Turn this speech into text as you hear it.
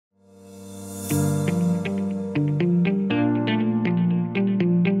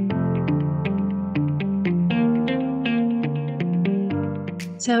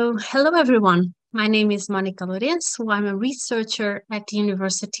Hello everyone. My name is Monica Lourenço. I'm a researcher at the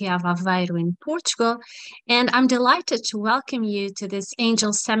University of Aveiro in Portugal, and I'm delighted to welcome you to this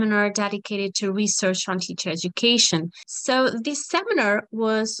Angel seminar dedicated to research on teacher education. So this seminar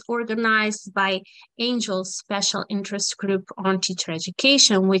was organized by Angel's Special Interest Group on Teacher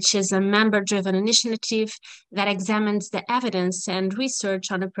Education, which is a member-driven initiative that examines the evidence and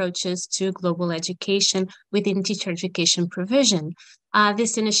research on approaches to global education within teacher education provision.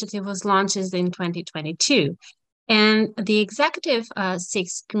 This initiative was launched in 2022, and the Executive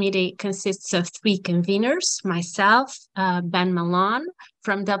Sixth Committee consists of three conveners: myself, Ben Malone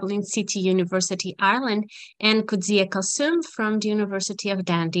from Dublin City University, Ireland, and Qudsia Kalsoom from the University of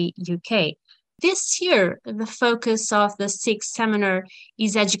Dundee, UK. This year, the focus of the sixth seminar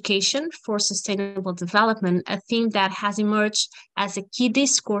is education for sustainable development, a theme that has emerged as a key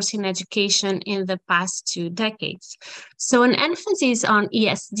discourse in education in the past 2 decades. So an emphasis on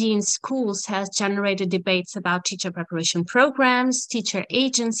ESD in schools has generated debates about teacher preparation programs, teacher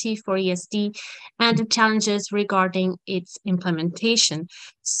agency for ESD, and the challenges regarding its implementation.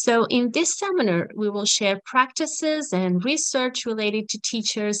 So in this seminar, we will share practices and research related to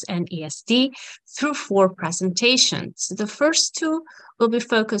teachers and ESD through 4 presentations. The first 2 will be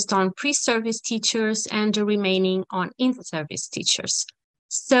focused on pre-service teachers and the remaining on in-service teachers.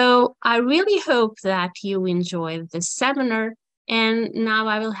 So I really hope that you enjoy this seminar. And now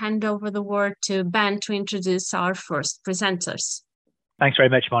I will hand over the word to Ben to introduce our first presenters. Thanks very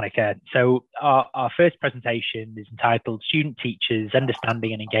much, Monica. So our first presentation is entitled Student Teachers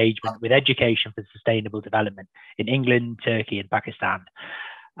Understanding and Engagement with Education for Sustainable Development in England, Turkey and Pakistan.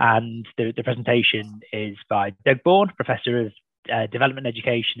 And the presentation is by Doug Bourn, Professor of Development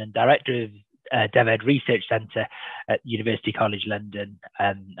Education and Director of DevEd Research Centre at University College London,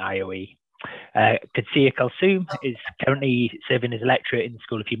 IOE. Qudsia Kalsoom is currently serving as a lecturer in the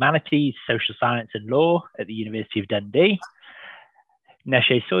School of Humanities, Social Science and Law at the University of Dundee.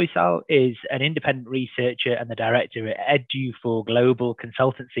 Nese Soysal is an independent researcher and the director at Eötvös Global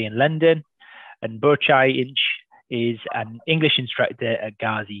Consultancy in London. And Bourn is an English instructor at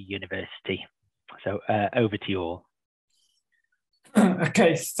Gazi University. So over to you all.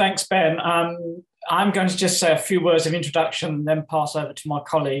 Okay, thanks, Ben. I'm going to just say a few words of introduction and then pass over to my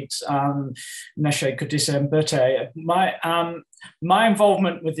colleagues, Nese, Qudsia and Berthe. My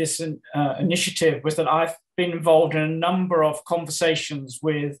involvement with this initiative was that I've been involved in a number of conversations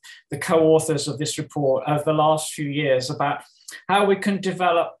with the co-authors of this report over the last few years about how we can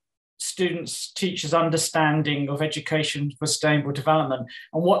develop students, teachers' understanding of education for sustainable development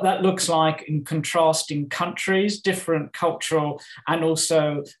and what that looks like in contrasting countries, different cultural and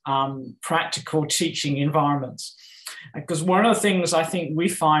also practical teaching environments. Because one of the things I think we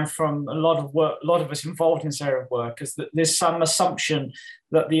find from a lot of us involved in this area of work is that there's some assumption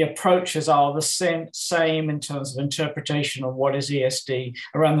that the approaches are the same in terms of interpretation of what is ESD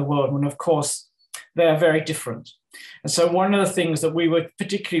around the world, when of course they're very different. And so one of the things that we were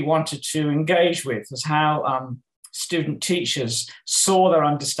particularly wanted to engage with was how student teachers saw their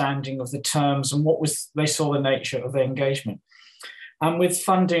understanding of the terms and they saw the nature of their engagement. And with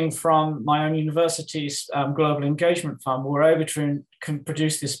funding from my own university's Global Engagement Fund, we're able to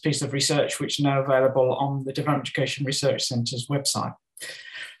produce this piece of research, which is now available on the Development Education Research Centre's website.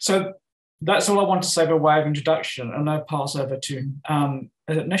 So that's all I want to say by way of introduction, and I'll pass over to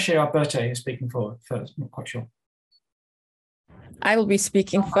Nese or Berthe, who's speaking first, I'm not quite sure. I will be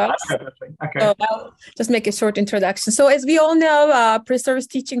speaking first. Okay. So I'll just make a short introduction. So as we all know, pre-service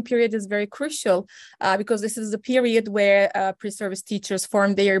teaching period is very crucial because this is the period where pre-service teachers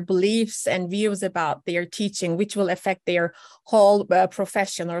form their beliefs and views about their teaching, which will affect their whole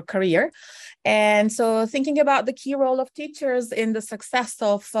profession or career. And so thinking about the key role of teachers in the success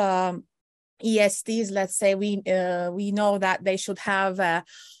of ESDs, let's say we know that they should have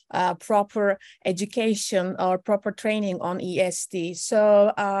proper education or proper training on ESD.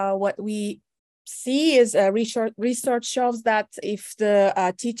 So what we see is research shows that if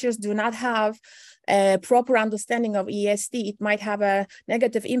the teachers do not have a proper understanding of ESD, it might have a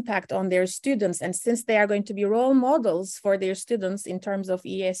negative impact on their students. And since they are going to be role models for their students in terms of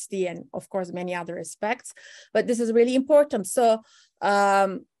ESD and of course many other aspects, but this is really important. So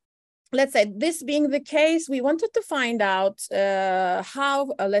let's say this being the case, we wanted to find out how,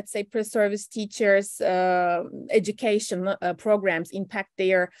 let's say, pre-service teachers' education programs impact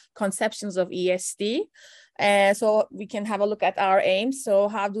their conceptions of ESD. So we can have a look at our aims. So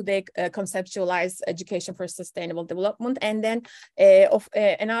how do they conceptualize education for sustainable development? And then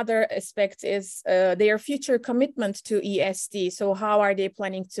another aspect is their future commitment to ESD. So how are they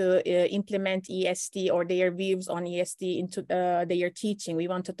planning to implement ESD, or their views on ESD into their teaching? We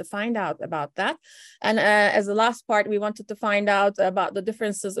wanted to find out about that. And as the last part, we wanted to find out about the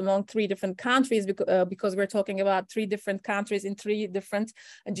differences among 3 different countries, because we're talking about 3 different countries in 3 different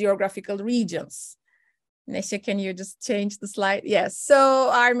geographical regions. Nese, can you just change the slide? Yes, so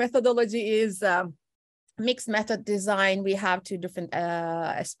our methodology is mixed method design. We have 2 different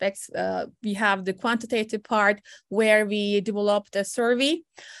aspects. We have the quantitative part, where we developed a survey,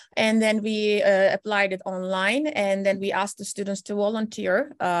 and then we applied it online, and then we asked the students to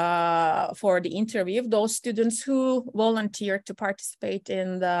volunteer for the interview. Those students who volunteered to participate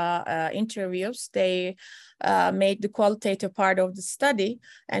in the interviews, they made the qualitative part of the study,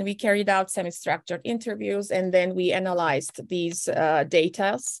 and we carried out semi-structured interviews, and then we analyzed these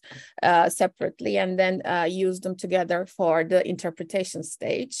data separately, and then used them together for the interpretation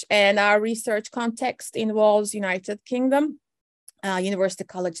stage. And our research context involves United Kingdom, University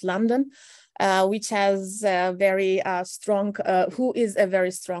College London, which has a very strong, who is a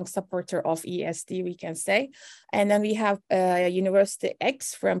very strong supporter of ESD, we can say. And then we have University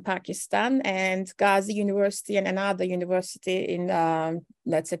X from Pakistan, and Gazi University and another university in,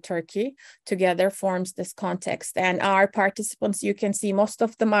 let's say, Turkey, together forms this context. And our participants, you can see most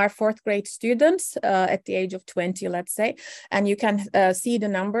of them are 4th grade students at the age of 20, let's say. And you can see the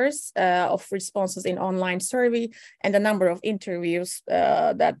numbers of responses in online survey and the number of interviews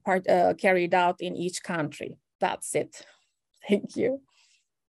that carried out in each country. That's it. Thank you.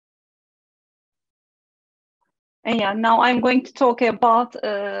 And yeah, now I'm going to talk about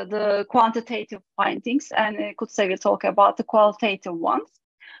the quantitative findings, and Qudsia will talk about the qualitative ones.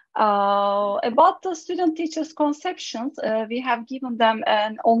 About the student teachers conceptions, we have given them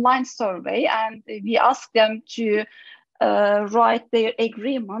an online survey, and we asked them to write their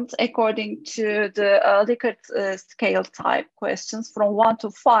agreement according to the Likert scale type questions from 1 to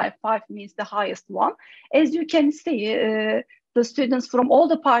 5. 5 means the highest one. As you can see, the students from all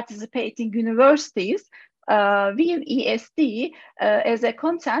the participating universities view ESD as a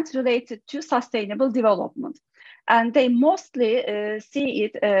content related to sustainable development. And they mostly see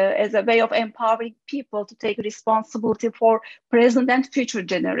it as a way of empowering people to take responsibility for present and future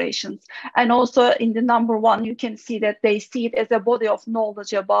generations. And also in the number 1, you can see that they see it as a body of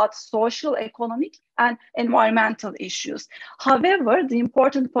knowledge about social, economic, and environmental issues. However, the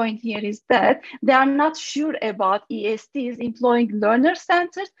important point here is that they are not sure about ESDs employing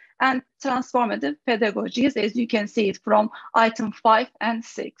learner-centered and transformative pedagogies, as you can see it from item 5 and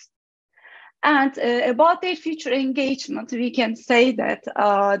 6. And about their future engagement, we can say that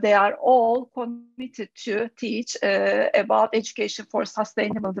they are all committed to teach about education for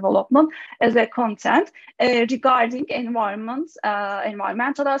sustainable development as a content regarding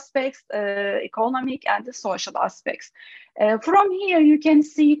environmental aspects, economic and the social aspects. From here, you can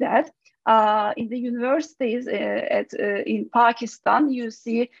see that in the universities in Pakistan, you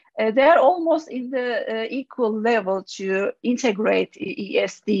see they're almost in the equal level to integrate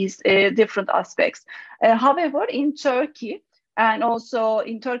ESD's different aspects. However, in Turkey and also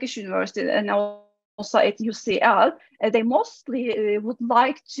in Turkish universities and also at UCL, they mostly would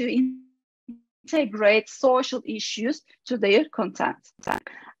like to integrate social issues to their content.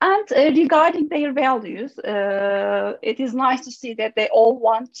 And regarding their values, it is nice to see that they all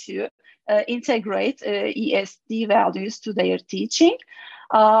want to integrate ESD values to their teaching.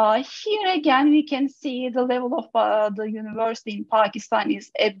 Here again, we can see the level of the university in Pakistan is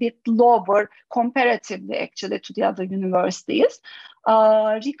a bit lower comparatively actually to the other universities.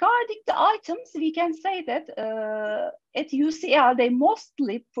 Regarding the items, we can say that at UCL, they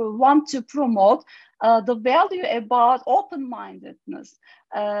mostly want to promote the value about open-mindedness.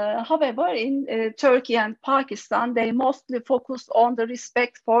 However, in Turkey and Pakistan, they mostly focus on the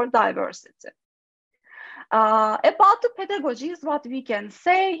respect for diversity. About the pedagogies, what we can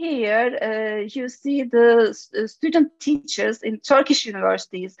say here, you see the student teachers in Turkish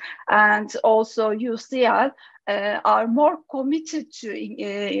universities and also UCL are more committed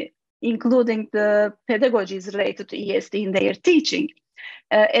to including the pedagogies related to ESD in their teaching.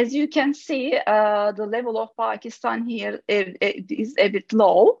 As you can see, the level of Pakistan here is a bit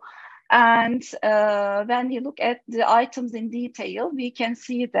low. And when we look at the items in detail, we can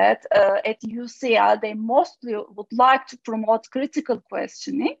see that at UCL, they mostly would like to promote critical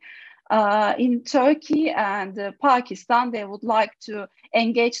questioning. In Turkey and Pakistan, they would like to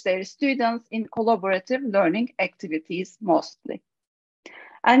engage their students in collaborative learning activities mostly.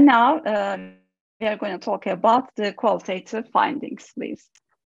 And now we are going to talk about the qualitative findings, please.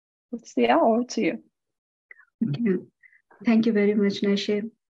 Qudsia, over to you. Okay. Thank you very much, Nese.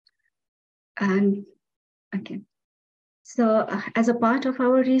 And okay. So as a part of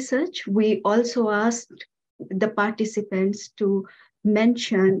our research, we also asked the participants to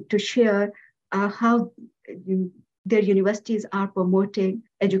share how their universities are promoting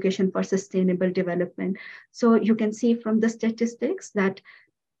education for sustainable development. So you can see from the statistics that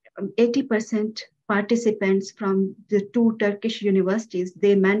 80% participants from the 2 Turkish universities,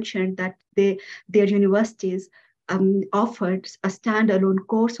 they mentioned that their universities offered a standalone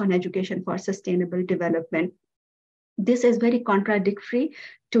course on education for sustainable development. This is very contradictory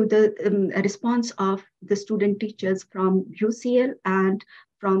to the response of the student teachers from UCL and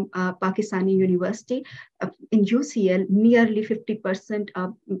from Pakistani University. In UCL, nearly 50%,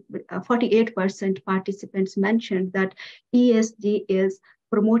 48% participants mentioned that ESD is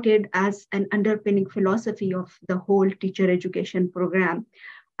promoted as an underpinning philosophy of the whole teacher education program.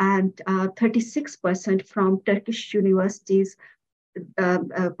 And 36% from Turkish universities,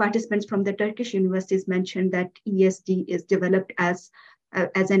 participants from the Turkish universities mentioned that ESD is developed as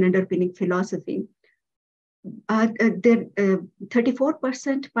an underpinning philosophy.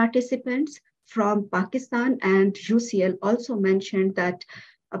 34% participants from Pakistan and UCL also mentioned that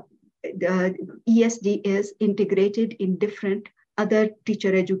the ESD is integrated in different other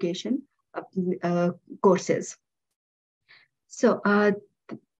teacher education courses. So,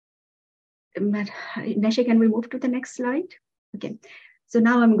 Nese, can we move to the next slide? Okay. So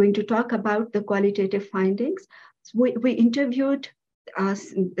now I'm going to talk about the qualitative findings. We interviewed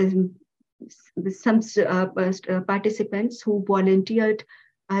some participants who volunteered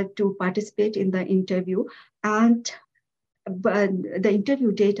to participate in the interview, and the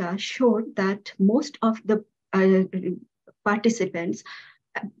interview data showed that most of the participants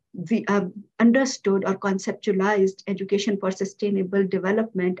understood or conceptualized education for sustainable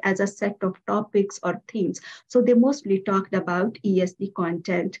development as a set of topics or themes. So they mostly talked about ESD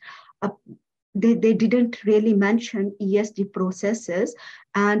content. They didn't really mention ESD processes.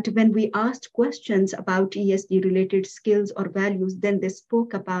 And when we asked questions about ESD related skills or values, then they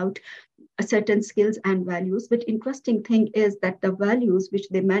spoke about certain skills and values. But interesting thing is that the values which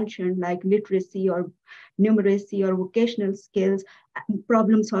they mentioned, like literacy or numeracy or vocational skills,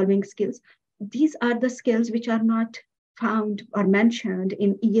 problem solving skills, these are the skills which are not found or mentioned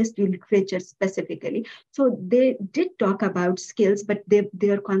in ESD literature specifically. So they did talk about skills, but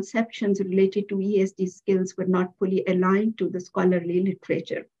their conceptions related to ESD skills were not fully aligned to the scholarly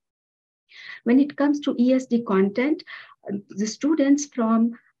literature. When it comes to ESD content, the students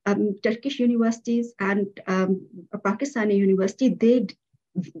from Turkish universities and Pakistani university, they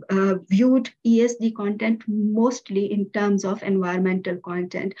viewed ESD content mostly in terms of environmental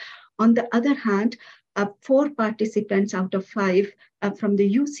content. On the other hand, 4 participants out of 5 from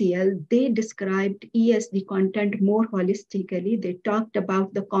the UCL, they described ESD content more holistically. They talked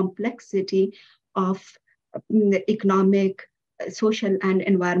about the complexity of economic, social, and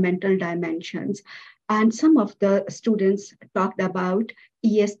environmental dimensions. And some of the students talked about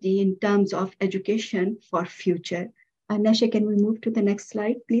ESD in terms of education for future. Nese, can we move to the next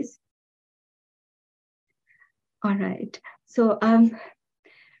slide, please? All right. So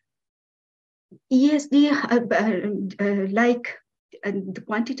ESD, like the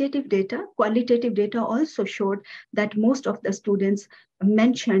quantitative data, qualitative data also showed that most of the students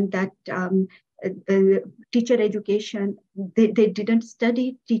mentioned that teacher education, they didn't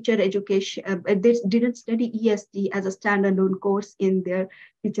study teacher education, they didn't study ESD as a standalone course in their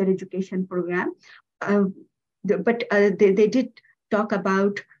teacher education program. But they did talk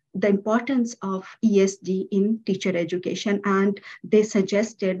about the importance of ESD in teacher education, and they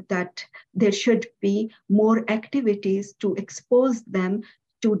suggested that there should be more activities to expose them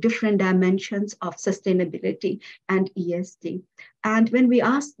to different dimensions of sustainability and ESD. And when we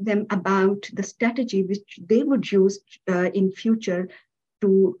asked them about the strategy which they would use in future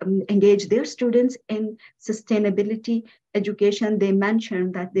to engage their students in sustainability education, they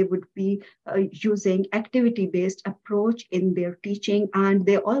mentioned that they would be using activity-based approach in their teaching. And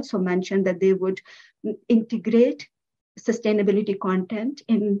they also mentioned that they would integrate sustainability content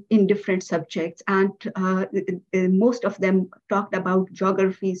in different subjects. And most of them talked about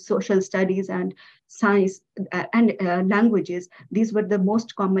geography, social studies, and science and languages. These were the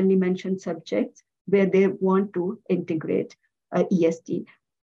most commonly mentioned subjects where they want to integrate ESD.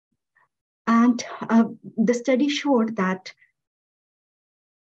 And the study showed that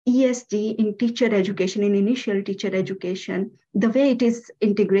ESD in teacher education, in initial teacher education, the way it is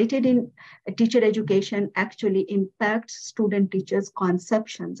integrated in teacher education actually impacts student teachers'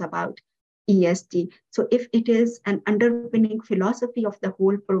 conceptions about ESD. So if it is an underpinning philosophy of the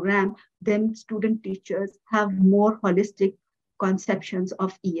whole program, then student teachers have more holistic conceptions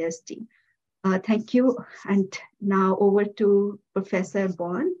of ESD. Thank you. And now over to Professor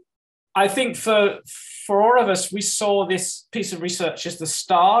Bourn. I think for all of us, we saw this piece of research as the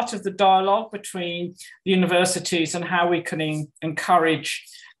start of the dialogue between the universities and how we can encourage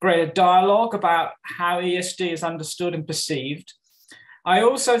greater dialogue about how ESD is understood and perceived. I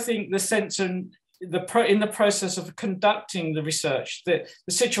also think the sense in the process of conducting the research that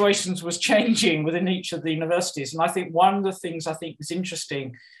the situations was changing within each of the universities. And I think one of the things I think is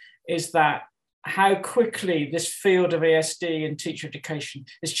interesting is that how quickly this field of ESD and teacher education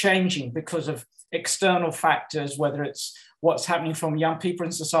is changing because of external factors, whether it's what's happening from young people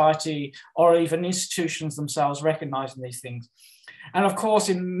in society or even institutions themselves recognizing these things. And of course,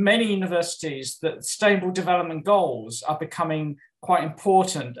 in many universities, the sustainable development goals are becoming quite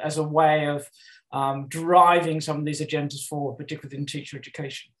important as a way of driving some of these agendas forward, particularly in teacher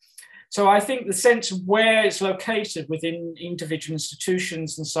education. So I think the sense of where it's located within individual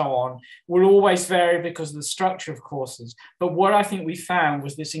institutions and so on will always vary because of the structure of courses. But what I think we found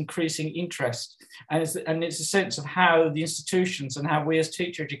was this increasing interest, and it's a sense of how the institutions and how we as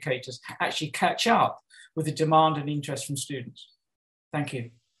teacher educators actually catch up with the demand and interest from students. Thank you.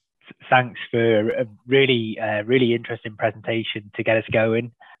 Thanks for a really interesting presentation to get us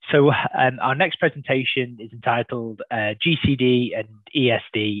going. So our next presentation is entitled GCD and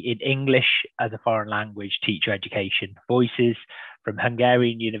ESD in English as a Foreign Language Teacher Education, Voices from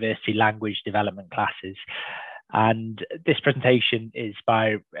Hungarian University Language Development Classes. And this presentation is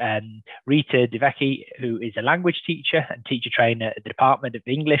by Rita Divéki, who is a language teacher and teacher trainer at the Department of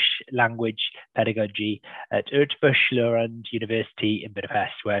English Language Pedagogy at Eötvös, Loránd University in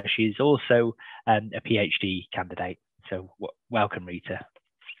Budapest, where she is also a PhD candidate. So welcome, Rita.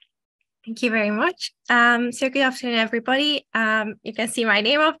 Thank you very much. So good afternoon, everybody. You can see my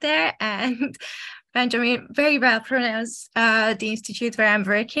name up there, and Benjamin very well pronounced the institute where I'm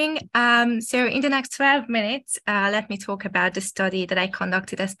working. So in the next 12 minutes, let me talk about the study that I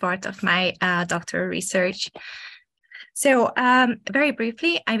conducted as part of my doctoral research. So very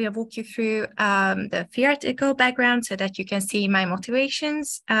briefly, I will walk you through the theoretical background so that you can see my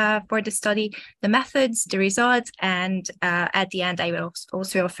motivations for the study, the methods, the results, and at the end, I will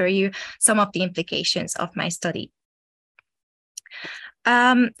also offer you some of the implications of my study.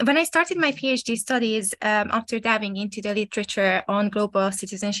 When I started my PhD studies, after diving into the literature on global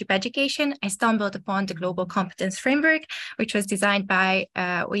citizenship education, I stumbled upon the Global Competence Framework, which was designed by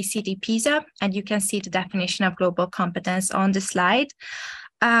OECD PISA, and you can see the definition of global competence on the slide.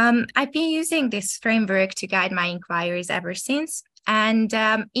 I've been using this framework to guide my inquiries ever since. And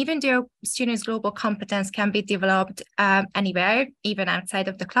even though students' global competence can be developed anywhere, even outside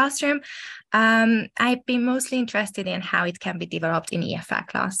of the classroom, I've been mostly interested in how it can be developed in EFL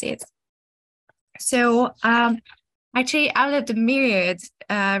classes. So actually, out of the myriad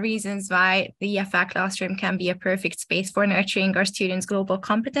reasons why the EFL classroom can be a perfect space for nurturing our students' global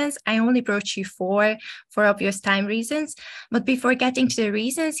competence, I only brought you four for obvious time reasons. But before getting to the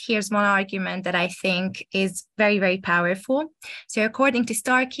reasons, here's one argument that I think is very, very powerful. So according to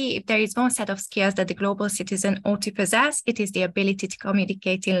Starkey, if there is one set of skills that the global citizen ought to possess, it is the ability to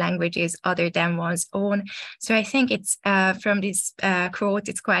communicate in languages other than one's own. So I think it's from this quote,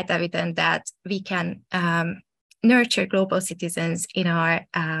 it's quite evident that we can nurture global citizens in our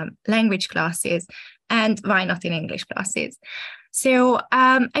language classes, and why not in English classes? So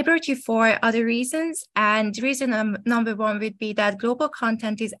I brought you four other reasons, and reason number one would be that global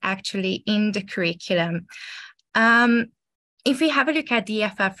content is actually in the curriculum. If we have a look at the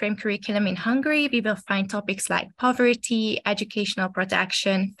EFL frame curriculum in Hungary, we will find topics like poverty, educational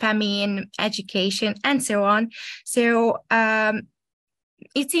protection, famine, education, and so on. So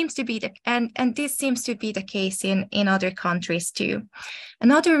it seems to be and this seems to be the case in other countries too.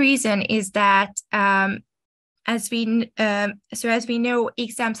 Another reason is that as we know,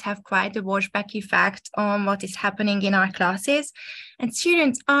 exams have quite a washback effect on what is happening in our classes, and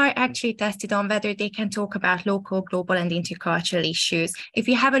students are actually tested on whether they can talk about local, global, and intercultural issues. If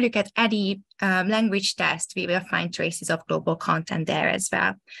you have a look at any language test, we will find traces of global content there as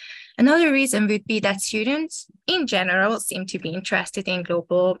well. Another reason would be that students in general seem to be interested in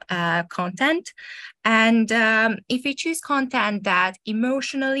global content. And if we choose content that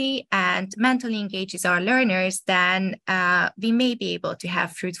emotionally and mentally engages our learners, then we may be able to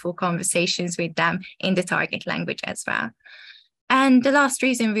have fruitful conversations with them in the target language as well. And the last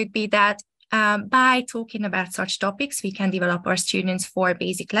reason would be that by talking about such topics, we can develop our students for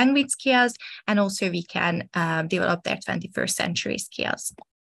basic language skills, and also we can develop their 21st century skills.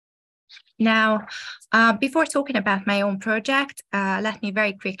 Now, before talking about my own project, let me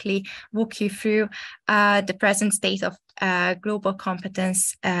very quickly walk you through the present state of global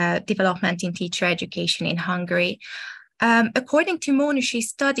competence development in teacher education in Hungary. According to Monushi's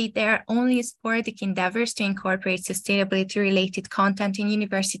study, there are only sporadic endeavors to incorporate sustainability-related content in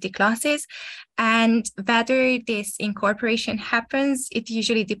university classes. And whether this incorporation happens, it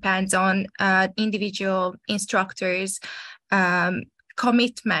usually depends on individual instructors'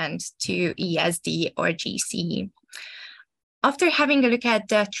 commitment to ESD or GCE. After having a look at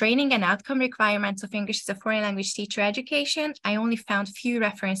the training and outcome requirements of English as a foreign language teacher education, I only found few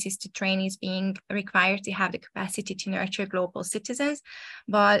references to trainees being required to have the capacity to nurture global citizens.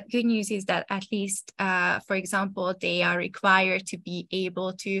 But good news is that at least, for example, they are required to be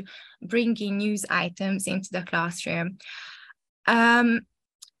able to bring in news items into the classroom.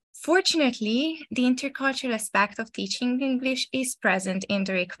 Fortunately, the intercultural aspect of teaching English is present in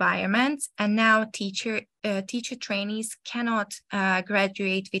the requirements, and now teacher trainees cannot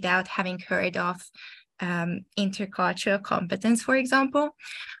graduate without having heard of intercultural competence, for example.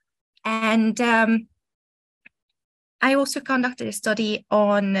 And I also conducted a study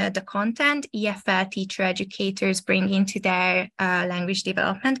on the content EFL teacher educators bring into their language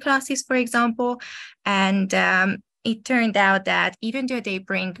development classes, for example, and it turned out that even though they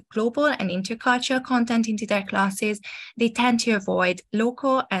bring global and intercultural content into their classes, they tend to avoid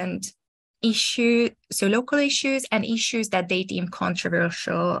local issues and issues that they deem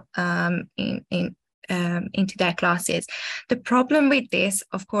controversial into their classes. The problem with this,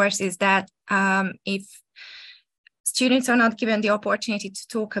 of course, is that if students are not given the opportunity to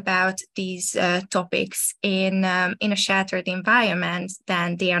talk about these topics in a sheltered environment,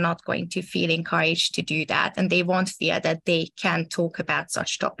 then they are not going to feel encouraged to do that, and they won't feel that they can talk about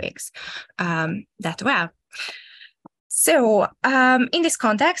such topics that well. So in this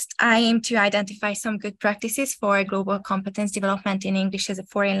context, I aim to identify some good practices for global competence development in English as a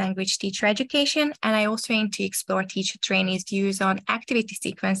foreign language teacher education. And I also aim to explore teacher trainees' views on activity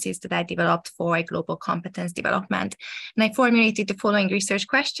sequences that I developed for global competence development. And I formulated the following research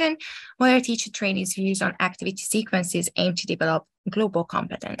question: what are teacher trainees' views on activity sequences aimed to develop global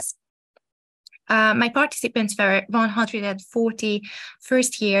competence? My participants were 140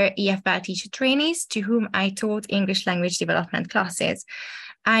 first-year EFL teacher trainees to whom I taught English language development classes.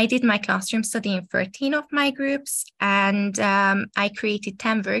 I did my classroom study in 13 of my groups, and I created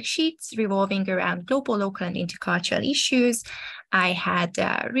 10 worksheets revolving around global, local, and intercultural issues. I had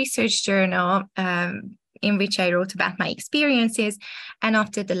a research journal in which I wrote about my experiences, and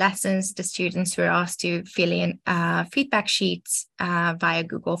after the lessons, the students were asked to fill in feedback sheets via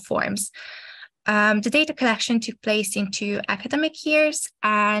Google Forms. The data collection took place in 2 academic years,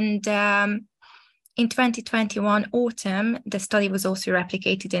 and in 2021 autumn, the study was also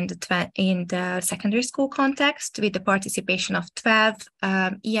replicated in the secondary school context with the participation of 12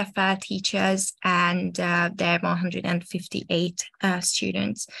 EFL teachers and their 158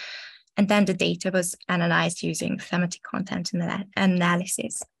 students. And then the data was analyzed using thematic content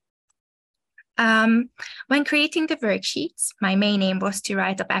analysis. When creating the worksheets, my main aim was to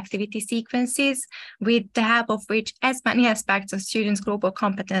write up activity sequences with the help of which as many aspects of students' global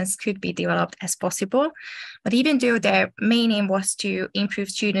competence could be developed as possible. But even though their main aim was to improve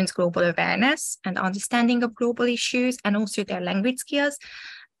students' global awareness and understanding of global issues and also their language skills,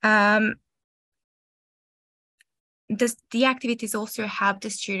 the activities also help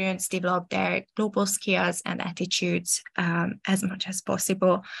the students develop their global skills and attitudes as much as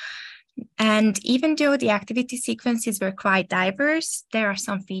possible. And even though the activity sequences were quite diverse, there are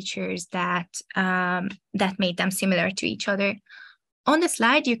some features that made them similar to each other. On the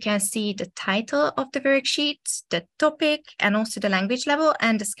slide, you can see the title of the worksheet, the topic, and also the language level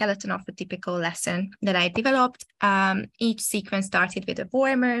and the skeleton of a typical lesson that I developed. Each sequence started with a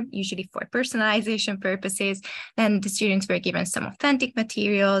warmer, usually for personalization purposes. Then the students were given some authentic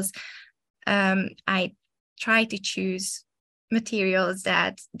materials. I tried to choose materials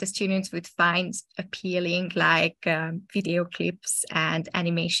that the students would find appealing, like video clips and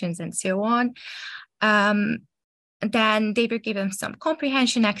animations and so on. Then they were given some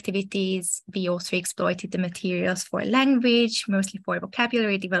comprehension activities. We also exploited the materials for language, mostly for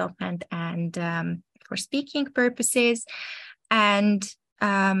vocabulary development and for speaking purposes. And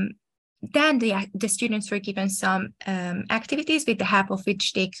then the students were given some activities with the help of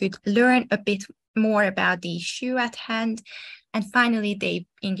which they could learn a bit more about the issue at hand. And finally, they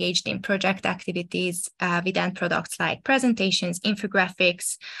engaged in project activities with end products like presentations,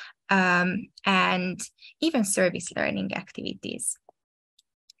 infographics, and even service learning activities.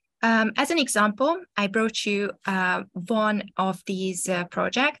 as an example, I brought you one of these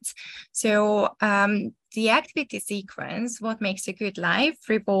projects. So the activity sequence, What Makes a Good Life,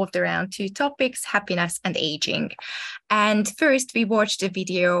 revolved around two topics, happiness and aging. And first, we watched a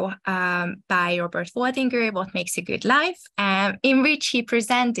video by Robert Waldinger, What Makes a Good Life, in which he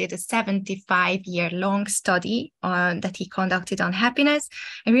presented a 75-year-long study that he conducted on happiness.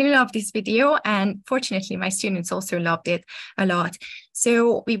 I really love this video, and fortunately, my students also loved it a lot.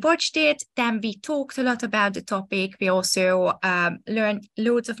 So we watched it, then we talked a lot about the topic. We also learned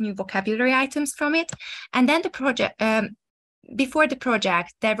loads of new vocabulary items from it. And then the project, before the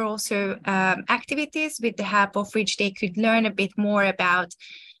project, there were also activities with the help of which they could learn a bit more about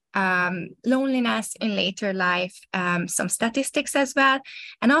loneliness in later life, some statistics as well.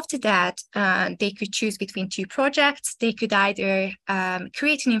 And after that, they could choose between two projects. They could either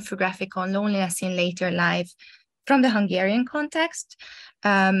create an infographic on loneliness in later life from the Hungarian context.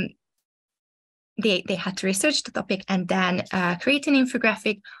 They had to research the topic and then create an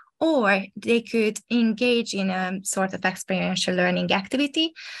infographic, or they could engage in a sort of experiential learning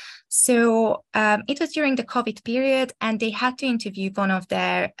activity. So it was during the COVID period, and they had to interview one of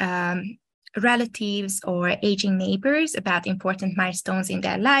their relatives or aging neighbors about important milestones in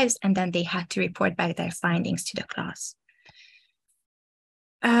their lives, and then they had to report back their findings to the class.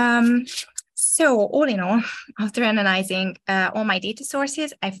 So all in all, after analyzing all my data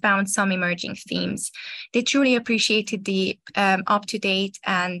sources, I found some emerging themes. They truly appreciated the up-to-date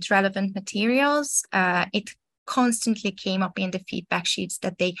and relevant materials. It constantly came up in the feedback sheets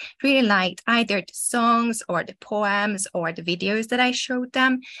that they really liked either the songs or the poems or the videos that I showed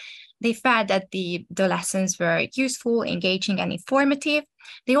them. They felt that the lessons were useful, engaging, and informative.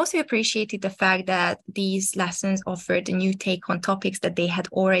 They also appreciated the fact that these lessons offered a new take on topics that they had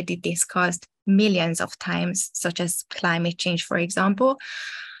already discussed millions of times, such as climate change, for example.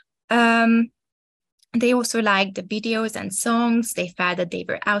 They also liked the videos and songs. They felt that they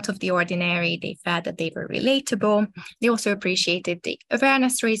were out of the ordinary. They felt that they were relatable. They also appreciated the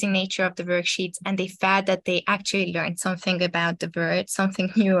awareness-raising nature of the worksheets, and they felt that they actually learned something about the word, something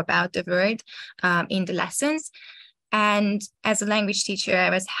new about the word in the lessons. And as a language teacher, I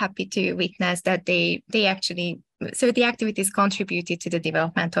was happy to witness that they actually, so the activities contributed to the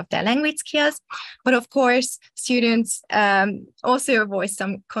development of their language skills. But of course, students also voiced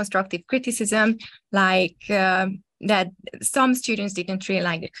some constructive criticism, like that some students didn't really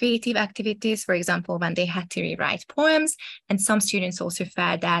like the creative activities, for example, when they had to rewrite poems. And some students also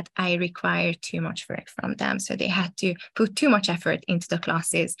felt that I required too much work from them. So they had to put too much effort into the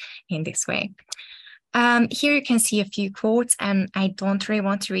classes in this way. Here you can see a few quotes, and I don't really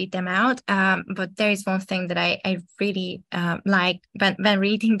want to read them out, but there is one thing that I really like when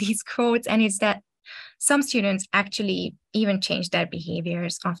reading these quotes, and it's that some students actually even changed their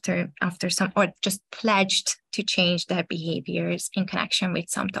behaviors after some, or just pledged to change their behaviors in connection with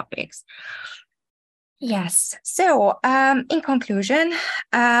some topics. Yes, so in conclusion,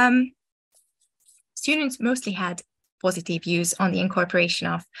 students mostly had positive views on the incorporation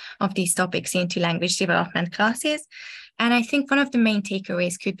of these topics into language development classes. And I think one of the main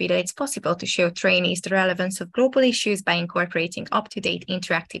takeaways could be that it's possible to show trainees the relevance of global issues by incorporating up-to-date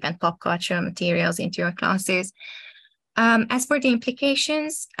interactive and pop cultural materials into your classes. As for the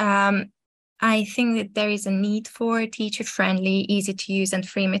implications, I think that there is a need for teacher-friendly, easy-to-use and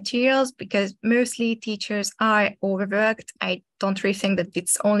free materials, because mostly teachers are overworked. I don't really think that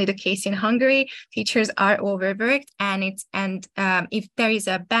it's only the case in Hungary. Teachers are overworked, and if there is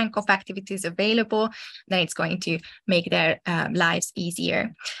a bank of activities available, then it's going to make their lives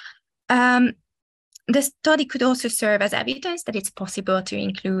easier. The study could also serve as evidence that it's possible to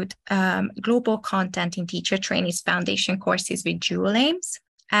include global content in teacher trainees foundation courses with dual aims.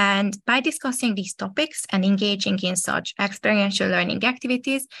 And by discussing these topics and engaging in such experiential learning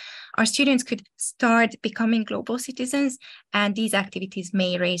activities, our students could start becoming global citizens, and these activities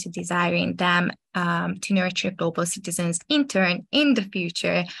may raise a desire in them to nurture global citizens in turn in the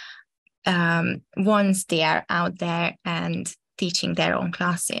future once they are out there and teaching their own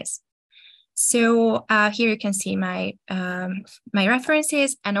classes. So here you can see my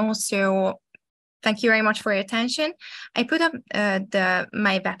references, and also thank you very much for your attention. I put up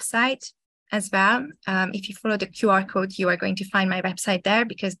my website as well. If you follow the QR code, you are going to find my website there,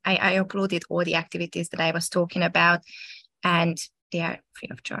 because I uploaded all the activities that I was talking about, and they are free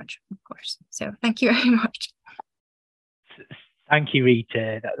of charge, of course. So thank you very much. Thank you,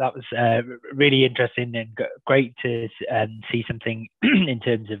 Rita. That was really interesting and great to see something in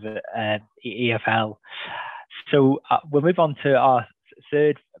terms of EFL. So we'll move on to our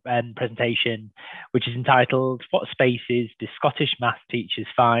third presentation, which is entitled "What Spaces do Scottish Maths Teachers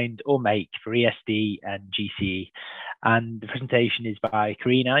Find or Make for ESD and GCE?" And the presentation is by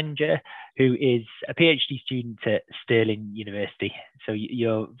Karina Anger, who is a PhD student at Stirling University. So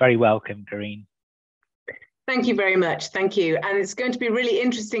you're very welcome, Karine. Thank you very much. Thank you. And it's going to be really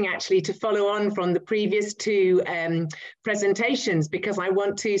interesting, actually, to follow on from the previous two presentations, because I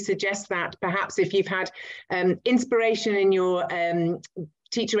want to suggest that perhaps if you've had inspiration in your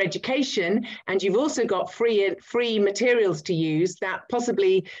teacher education, and you've also got free materials to use, that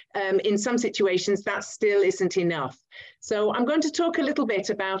possibly in some situations that still isn't enough. So I'm going to talk a little bit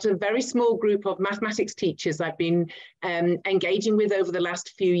about a very small group of mathematics teachers I've been engaging with over the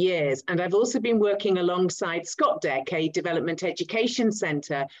last few years. And I've also been working alongside ScotDec, a development education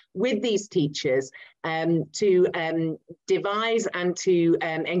centre, with these teachers to devise and to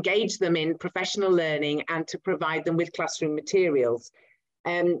engage them in professional learning and to provide them with classroom materials.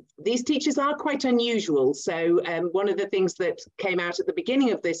 These teachers are quite unusual. So one of the things that came out at the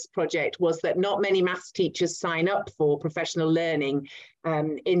beginning of this project was that not many maths teachers sign up for professional learning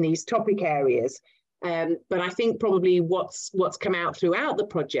in these topic areas. But I think probably what's come out throughout the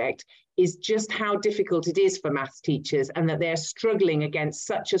project is just how difficult it is for maths teachers, and that they're struggling against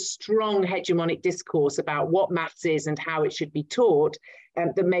such a strong hegemonic discourse about what maths is and how it should be taught,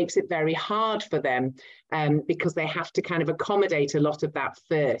 that makes it very hard for them because they have to kind of accommodate a lot of that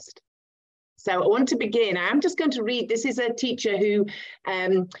first. So I want to begin. I'm just going to read. This is a teacher who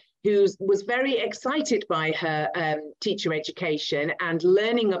was very excited by her teacher education and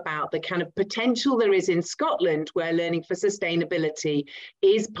learning about the kind of potential there is in Scotland, where learning for sustainability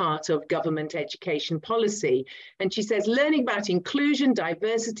is part of government education policy. And she says, learning about inclusion,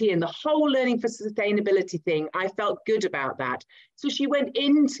 diversity, and the whole learning for sustainability thing, I felt good about that. So she went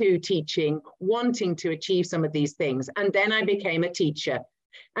into teaching wanting to achieve some of these things. And then I became a teacher.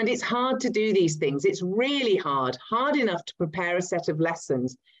 And it's hard to do these things. It's really hard enough to prepare a set of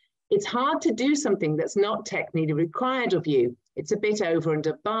lessons. It's hard to do something that's not technically required of you. It's a bit over and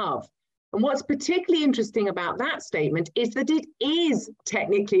above. And what's particularly interesting about that statement is that it is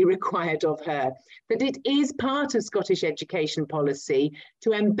technically required of her, that it is part of Scottish education policy to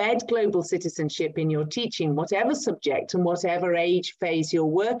embed global citizenship in your teaching, whatever subject and whatever age phase you're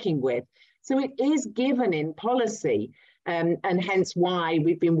working with. So it is given in policy. And hence why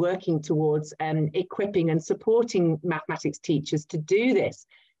we've been working towards equipping and supporting mathematics teachers to do this.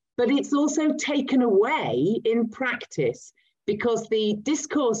 But it's also taken away in practice because the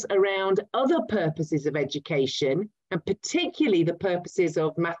discourse around other purposes of education, and particularly the purposes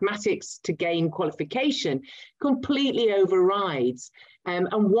of mathematics to gain qualification, completely overrides. And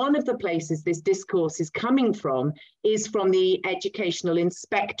one of the places this discourse is coming from is from the Educational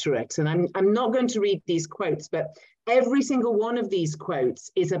Inspectorate. And I'm not going to read these quotes, but every single one of these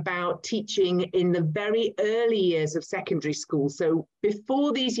quotes is about teaching in the very early years of secondary school. So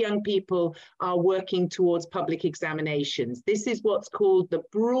before these young people are working towards public examinations, this is what's called the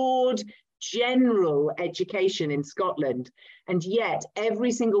broad general education in Scotland. And yet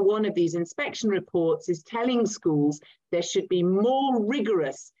every single one of these inspection reports is telling schools there should be more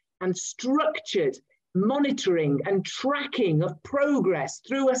rigorous and structured monitoring and tracking of progress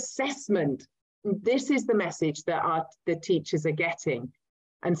through assessment. This is the message that the teachers are getting.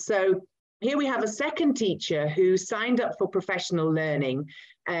 And so here we have a second teacher who signed up for professional learning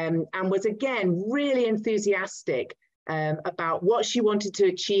and was again really enthusiastic about what she wanted to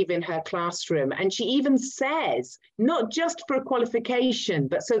achieve in her classroom. And she even says, not just for a qualification,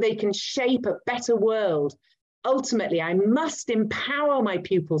 but so they can shape a better world. Ultimately, I must empower my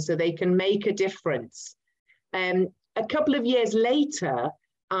pupils so they can make a difference. A couple of years later,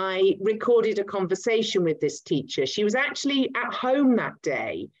 I recorded a conversation with this teacher. She was actually at home that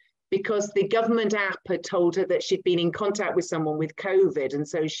day because the government app had told her that she'd been in contact with someone with COVID, and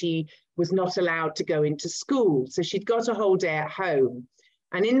so she was not allowed to go into school. So she'd got a whole day at home.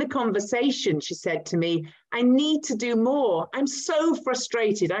 And in the conversation, she said to me, I need to do more. I'm so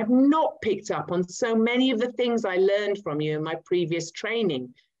frustrated. I've not picked up on so many of the things I learned from you in my previous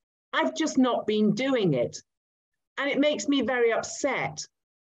training. I've just not been doing it. And it makes me very upset.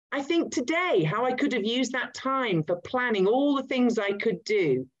 I think today how I could have used that time for planning all the things I could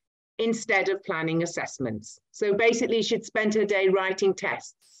do instead of planning assessments. So basically she'd spent her day writing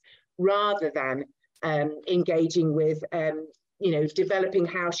tests rather than engaging with, developing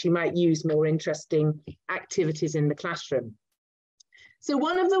how she might use more interesting activities in the classroom. So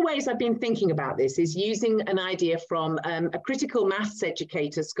one of the ways I've been thinking about this is using an idea from a critical maths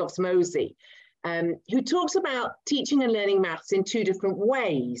educator, Scott Mosey, who talks about teaching and learning maths in two different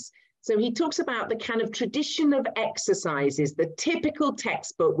ways. So he talks about the kind of tradition of exercises, the typical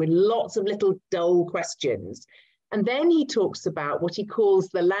textbook with lots of little dull questions. And then he talks about what he calls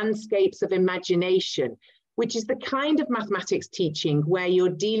the landscapes of imagination, which is the kind of mathematics teaching where you're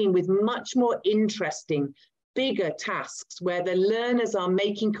dealing with much more interesting, bigger tasks, where the learners are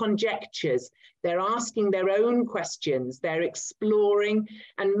making conjectures, they're asking their own questions, they're exploring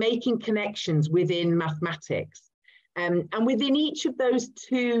and making connections within mathematics. And within each of those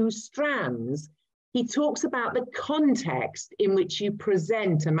two strands, he talks about the context in which you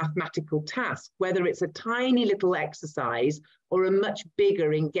present a mathematical task, whether it's a tiny little exercise or a much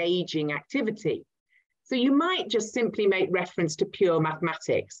bigger engaging activity. So you might just simply make reference to pure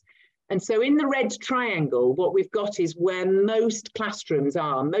mathematics. And so in the red triangle, what we've got is where most classrooms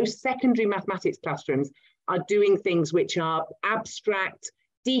are. Most secondary mathematics classrooms are doing things which are abstract,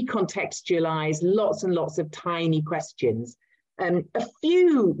 decontextualized, lots and lots of tiny questions. A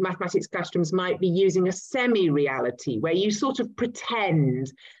few mathematics classrooms might be using a semi-reality where you sort of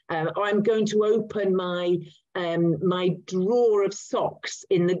pretend, I'm going to open my drawer of socks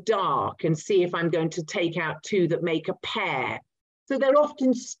in the dark and see if I'm going to take out two that make a pair. So they're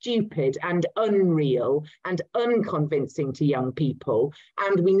often stupid and unreal and unconvincing to young people.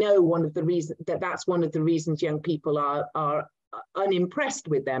 And we know one of the reasons that's one of the reasons young people are unimpressed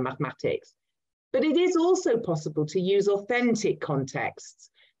with their mathematics. But it is also possible to use authentic contexts,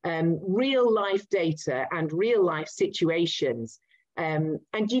 real life data and real life situations. And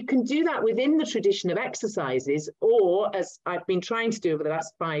you can do that within the tradition of exercises, or as I've been trying to do over the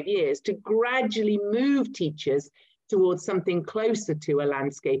last 5 years, to gradually move teachers towards something closer to a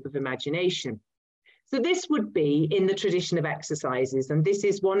landscape of imagination. So this would be in the tradition of exercises, and this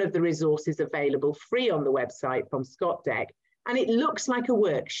is one of the resources available free on the website from ScotDeck, and it looks like a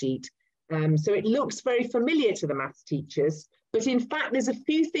worksheet. So it looks very familiar to the maths teachers, but in fact, there's a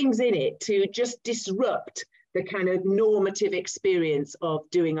few things in it to just disrupt the kind of normative experience of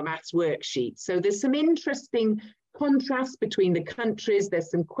doing a maths worksheet. So there's some interesting contrasts between the countries.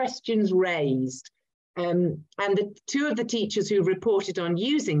 There's some questions raised. And the two of the teachers who reported on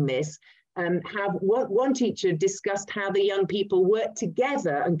using this have one teacher discussed how the young people worked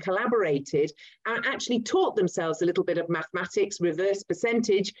together and collaborated and actually taught themselves a little bit of mathematics, reverse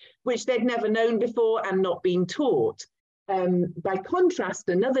percentage, which they'd never known before and not been taught. By contrast,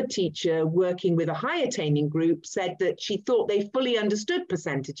 another teacher working with a high attaining group said that she thought they fully understood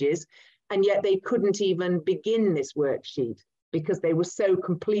percentages, and yet they couldn't even begin this worksheet because they were so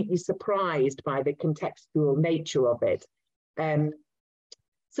completely surprised by the contextual nature of it.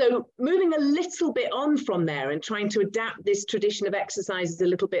 So moving a little bit on from there and trying to adapt this tradition of exercises a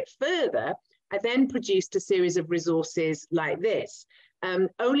little bit further, I then produced a series of resources like this,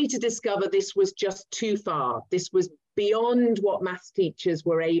 only to discover this was just too far. This was beyond what maths teachers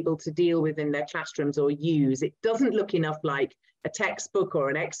were able to deal with in their classrooms or use. It doesn't look enough like a textbook or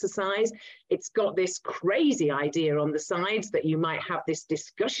an exercise. It's got this crazy idea on the sides that you might have this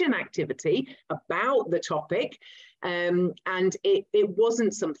discussion activity about the topic. And it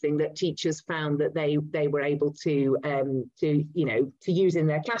wasn't something that teachers found that they were able to use in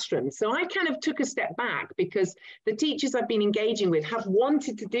their classrooms. So I kind of took a step back because the teachers I've been engaging with have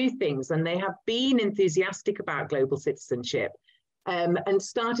wanted to do things and they have been enthusiastic about global citizenship, and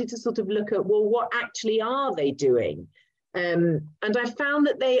started to sort of look at, well, what actually are they doing? And I found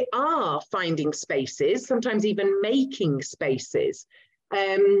that they are finding spaces, sometimes even making spaces.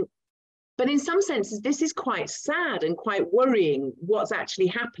 But in some senses, this is quite sad and quite worrying what's actually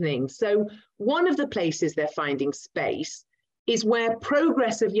happening. So one of the places they're finding space is where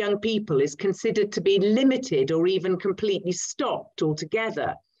progress of young people is considered to be limited or even completely stopped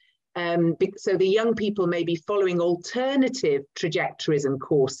altogether. So the young people may be following alternative trajectories and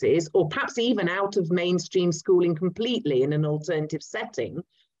courses, or perhaps even out of mainstream schooling completely in an alternative setting.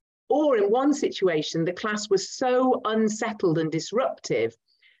 Or in one situation, the class was so unsettled and disruptive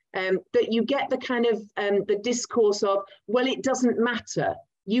that you get the kind of the discourse of, well, it doesn't matter.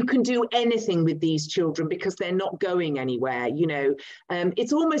 You can do anything with these children because they're not going anywhere. You know,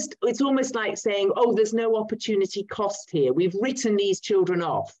 it's almost like saying, oh, there's no opportunity cost here. We've written these children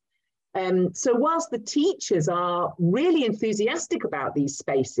off. So whilst the teachers are really enthusiastic about these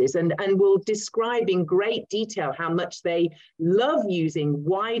spaces and will describe in great detail how much they love using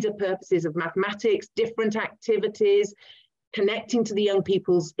wider purposes of mathematics, different activities, connecting to the young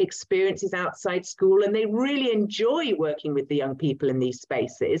people's experiences outside school, and they really enjoy working with the young people in these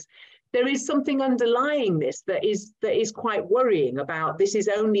spaces, there is something underlying this that is quite worrying about this is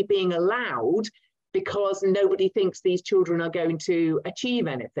only being allowed because nobody thinks these children are going to achieve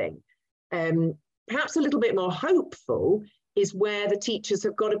anything. Perhaps a little bit more hopeful is where the teachers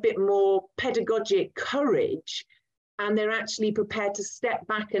have got a bit more pedagogic courage, and they're actually prepared to step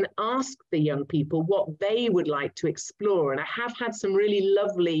back and ask the young people what they would like to explore. And I have had some really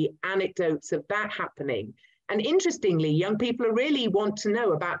lovely anecdotes of that happening. And interestingly, young people really want to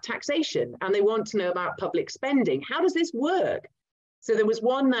know about taxation, and they want to know about public spending. How does this work? So there was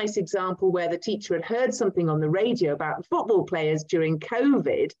one nice example where the teacher had heard something on the radio about the football players during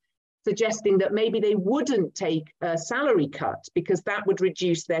COVID, suggesting that maybe they wouldn't take a salary cut because that would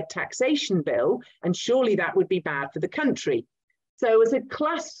reduce their taxation bill, and surely that would be bad for the country. So as a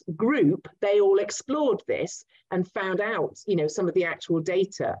class group, they all explored this and found out, some of the actual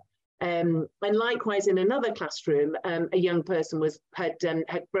data. And likewise, in another classroom, a young person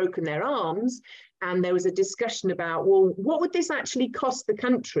had broken their arms, and there was a discussion about, well, what would this actually cost the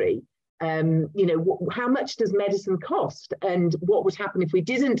country? How much does medicine cost, and what would happen if we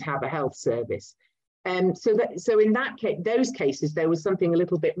didn't have a health service? So in that case, those cases, there was something a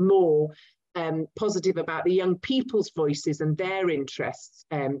little bit more positive about the young people's voices and their interests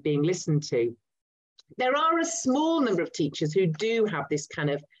being listened to. There are a small number of teachers who do have this kind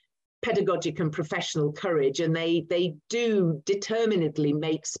of pedagogic and professional courage, and they do determinedly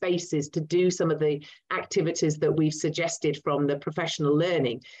make spaces to do some of the activities that we've suggested from the professional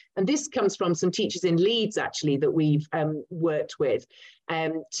learning. And this comes from some teachers in Leeds, actually, that we've worked with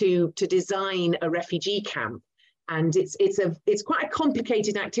to design a refugee camp. And it's quite a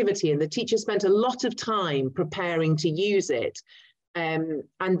complicated activity, and the teachers spent a lot of time preparing to use it. And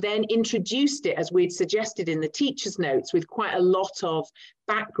then introduced it, as we'd suggested in the teacher's notes, with quite a lot of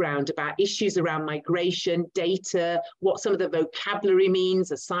background about issues around migration, data, what some of the vocabulary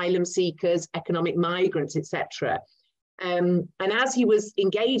means, asylum seekers, economic migrants, etc. And as he was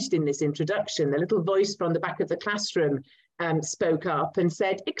engaged in this introduction, the little voice from the back of the classroom spoke up and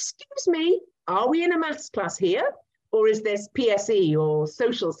said, "Excuse me, are we in a maths class here? Or is this PSE or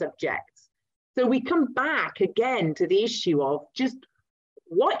social subjects?" So we come back again to the issue of just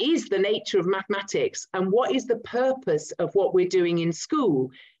what is the nature of mathematics and what is the purpose of what we're doing in school?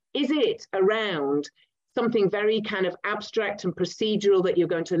 Is it around something very kind of abstract and procedural that you're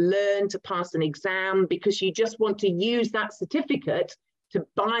going to learn to pass an exam because you just want to use that certificate to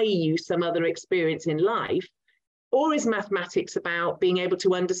buy you some other experience in life? Or is mathematics about being able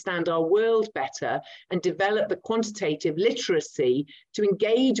to understand our world better and develop the quantitative literacy to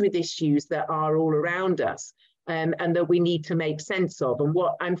engage with issues that are all around us and that we need to make sense of? And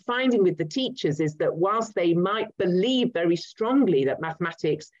what I'm finding with the teachers is that whilst they might believe very strongly that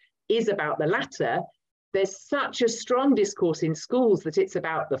mathematics is about the latter, there's such a strong discourse in schools that it's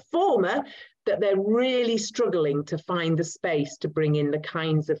about the former that they're really struggling to find the space to bring in the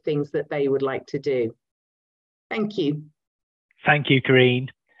kinds of things that they would like to do. Thank you. Thank you, Karine.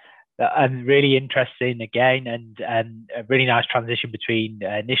 And really interesting again, and a really nice transition between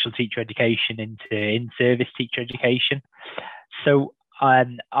initial teacher education into in-service teacher education. So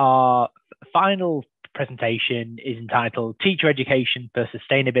our final presentation is entitled Teacher Education for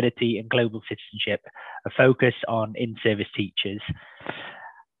Sustainability and Global Citizenship, a focus on in-service teachers.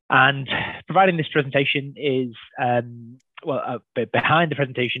 And providing this presentation is behind the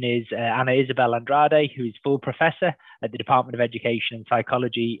presentation is Ana Isabel Andrade, who is full professor at the Department of Education and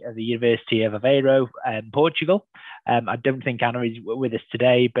Psychology at the University of Aveiro, Portugal. I don't think Ana is with us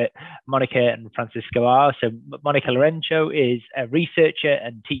today, but Monica and Francisco are. So Monica Lorenzo is a researcher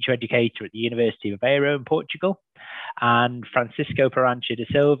and teacher educator at the University of Aveiro in Portugal. And Francisco Parancha da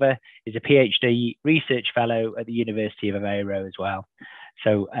Silva is a PhD research fellow at the University of Aveiro as well.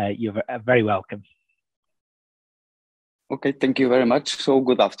 So you're very welcome. Okay, thank you very much. So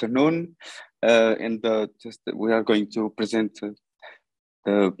good afternoon. We are going to present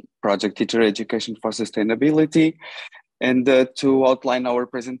the project Teacher Education for Sustainability. And to outline our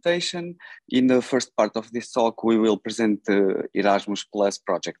presentation, in the first part of this talk, we will present the Erasmus Plus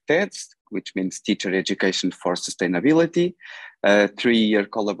Project TEDS, which means Teacher Education for Sustainability, a 3-year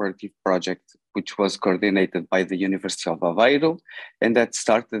collaborative project which was coordinated by the University of Aveiro, and that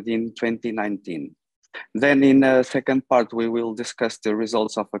started in 2019. Then in the second part, we will discuss the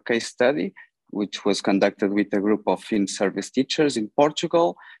results of a case study, which was conducted with a group of in-service teachers in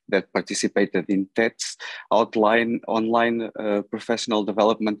Portugal that participated in TEDS online professional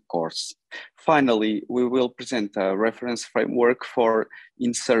development course. Finally, we will present a reference framework for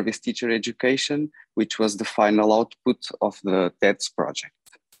in-service teacher education, which was the final output of the TEDS project.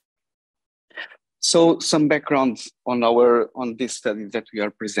 So some background on this study that we are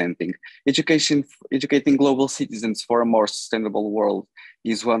presenting. Educating global citizens for a more sustainable world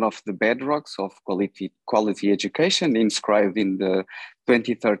is one of the bedrocks of quality education inscribed in the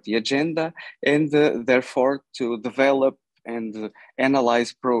 2030 agenda, and therefore to develop and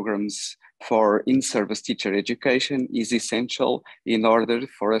analyze programs for in-service teacher education is essential in order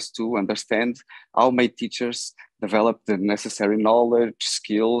for us to understand how may teachers develop the necessary knowledge,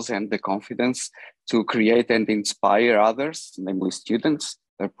 skills, and the confidence to create and inspire others, namely students,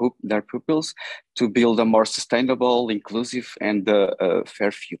 their pupils, to build a more sustainable, inclusive, and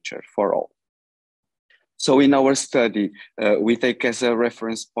fair future for all. So in our study, we take as a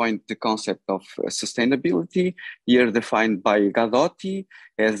reference point the concept of sustainability, here defined by Gadotti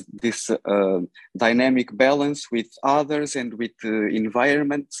as this dynamic balance with others and with the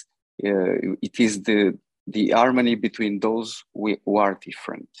environment. It is the harmony between those who are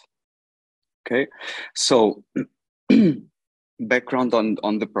different. Okay, so background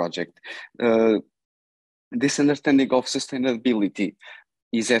on the project. This understanding of sustainability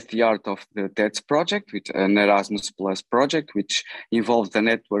is at the heart of the TEDS project, with an Erasmus Plus project, which involves a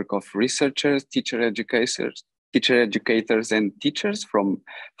network of researchers, teacher educators, and teachers from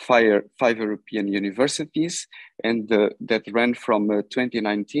five European universities, and that ran from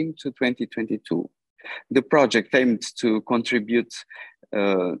 2019 to 2022. The project aimed to contribute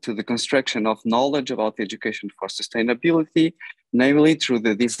to the construction of knowledge about education for sustainability, namely through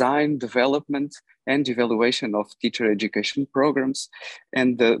the design, development, and evaluation of teacher education programs,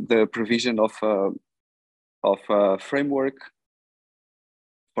 and the provision of a framework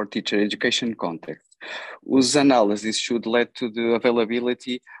for teacher education context, whose analysis should lead to the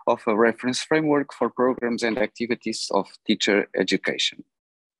availability of a reference framework for programs and activities of teacher education.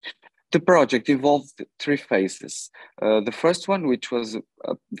 The project involved three phases. The first one, which was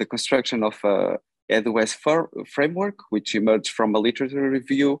the construction of a Eötvös framework, which emerged from a literature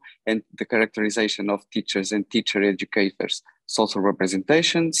review and the characterization of teachers and teacher educators' social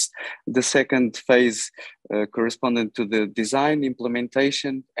representations. The second phase corresponded to the design,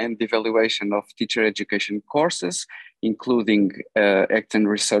 implementation, and evaluation of teacher education courses, including act and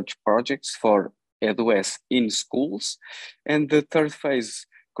research projects for Eötvös in schools. And the third phase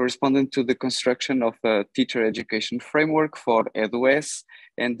corresponding to the construction of a teacher education framework for Eötvös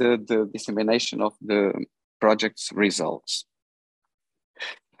and the dissemination of the project's results.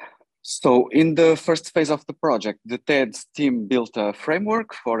 So in the first phase of the project, the TEDS team built a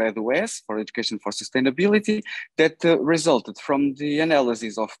framework for Eötvös, for education for sustainability, that resulted from the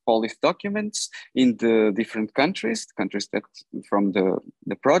analysis of policy documents in the different countries that from the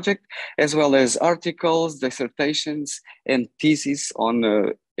project, as well as articles, dissertations, and theses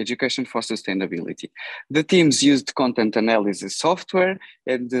on education for sustainability. The teams used content analysis software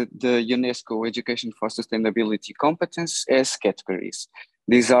and the UNESCO Education for Sustainability competence as categories.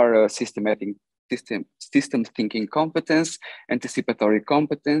 These are system thinking competence, anticipatory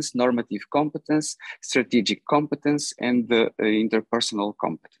competence, normative competence, strategic competence, and interpersonal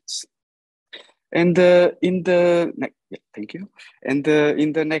competence. And in the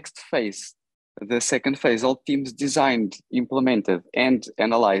next phase, the second phase, all teams designed, implemented, and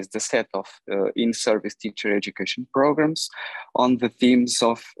analyzed a set of in-service teacher education programs on the themes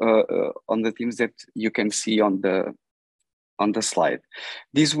that you can see on the slide.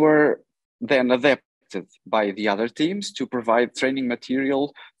 These were then adapted by the other teams to provide training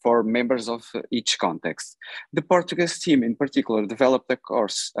material for members of each context. The Portuguese team in particular developed a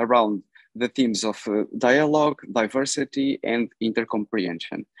course around the themes of dialogue, diversity, and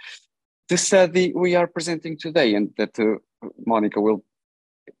intercomprehension. The study we are presenting today, and that Monica will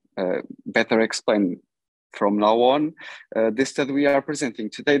better explain from now on, the study we are presenting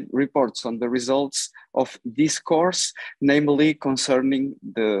today reports on the results of this course, namely concerning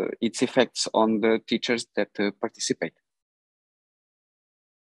its effects on the teachers that participate.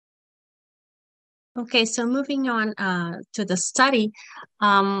 Okay, so moving on to the study,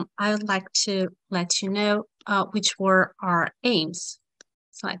 I would like to let you know which were our aims.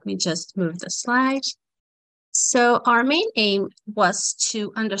 So let me just move the slide. So our main aim was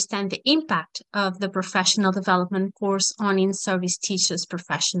to understand the impact of the professional development course on in-service teachers'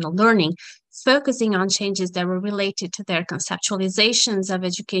 professional learning, focusing on changes that were related to their conceptualizations of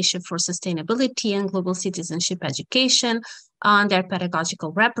education for sustainability and global citizenship education, on their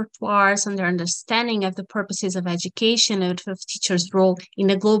pedagogical repertoires, on their understanding of the purposes of education and of teachers' role in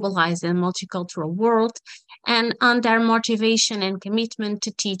a globalized and multicultural world, and on their motivation and commitment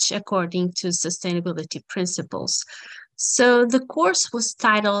to teach according to sustainability principles. So the course was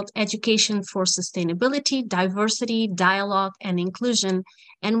titled Education for Sustainability, Diversity, Dialogue, and Inclusion,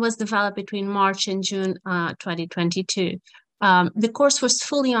 and was developed between March and June 2022. The course was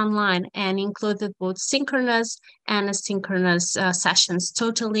fully online and included both synchronous and asynchronous sessions,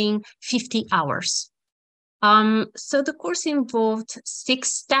 totaling 50 hours. So the course involved 6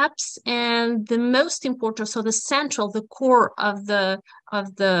 steps, and the most important, so the core of the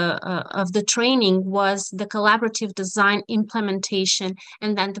training was the collaborative design implementation,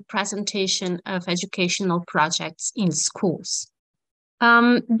 and then the presentation of educational projects in schools.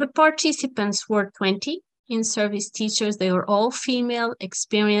 The participants were 20 in-service teachers. They were all female,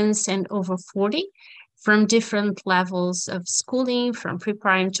 experienced, and over 40. From different levels of schooling, from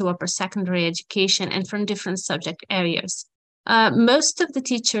pre-primary to upper secondary education, and from different subject areas. Most of the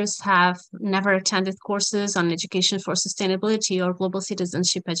teachers have never attended courses on education for sustainability or global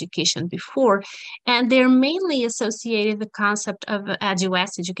citizenship education before, and they're mainly associated the concept of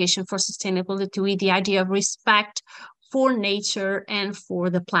EduS, education for sustainability, with the idea of respect for nature and for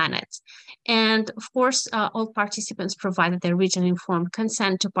the planet. And of course, all participants provided their written informed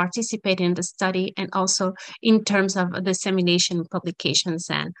consent to participate in the study, and also in terms of dissemination, publications,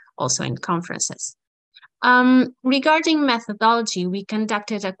 and also in conferences. Regarding methodology, we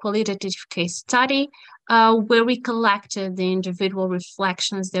conducted a qualitative case study where we collected the individual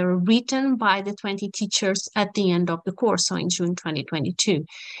reflections that were written by the 20 teachers at the end of the course, so in June 2022.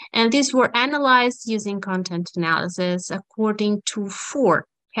 And these were analyzed using content analysis according to 4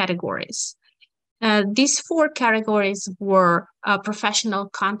 categories. These 4 categories were professional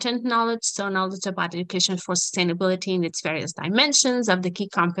content knowledge, so knowledge about education for sustainability in its various dimensions of the key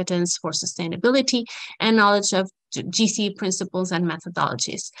competence for sustainability, and knowledge of GC principles and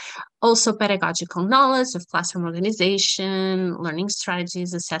methodologies. Also pedagogical knowledge of classroom organization, learning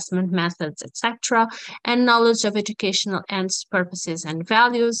strategies, assessment methods, etc., and knowledge of educational ends, purposes, and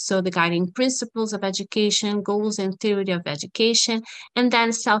values, so the guiding principles of education, goals and theory of education, and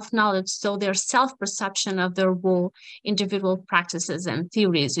then self-knowledge, so their self-perception of their role, individual practices and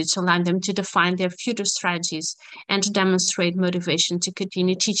theories, which allow them to define their future strategies and to demonstrate motivation to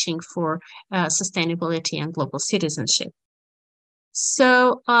continue teaching for sustainability and global citizenship.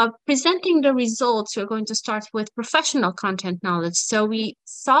 So presenting the results, we're going to start with professional content knowledge. So we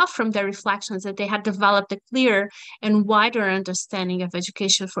saw from their reflections that they had developed a clearer and wider understanding of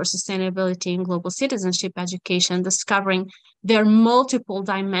education for sustainability and global citizenship education, discovering their multiple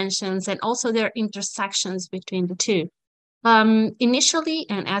dimensions and also their intersections between the two. Initially,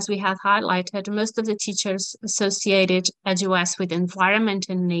 and as we have highlighted, most of the teachers associated EduS with environment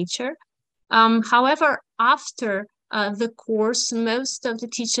and nature. However, after the course, most of the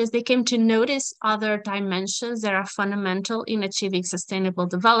teachers, they came to notice other dimensions that are fundamental in achieving sustainable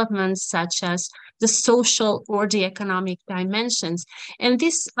development, such as the social or the economic dimensions. And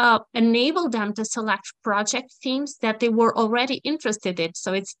this enabled them to select project themes that they were already interested in.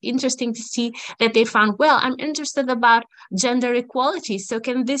 So it's interesting to see that they found, well, I'm interested about gender equality. So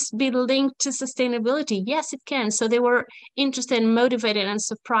can this be linked to sustainability? Yes, it can. So they were interested and motivated and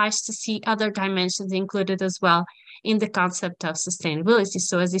surprised to see other dimensions included as well in the concept of sustainability.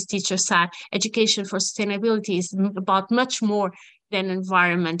 So as this teacher said, education for sustainability is about much more than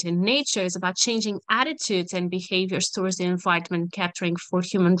environment and nature. It's about changing attitudes and behaviors towards the environment, capturing for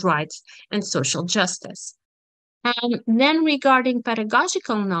human rights and social justice. And then regarding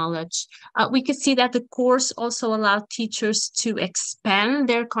pedagogical knowledge, we could see that the course also allowed teachers to expand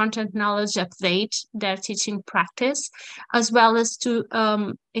their content knowledge, update their teaching practice, as well as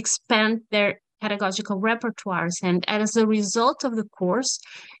to expand their pedagogical repertoires. And as a result of the course,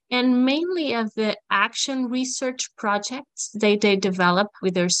 and mainly of the action research projects they developed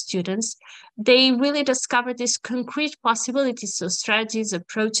with their students, they really discovered these concrete possibilities, so strategies,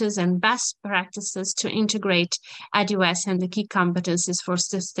 approaches, and best practices to integrate EduS and the key competencies for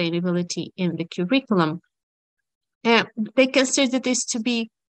sustainability in the curriculum. They considered this to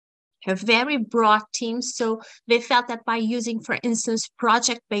be a very broad team, so they felt that by using, for instance,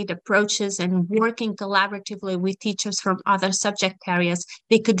 project-based approaches and working collaboratively with teachers from other subject areas,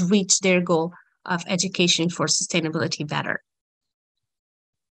 they could reach their goal of education for sustainability better.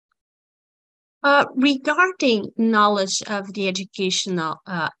 Regarding knowledge of the educational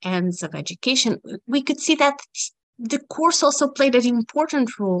ends of education, we could see that the course also played an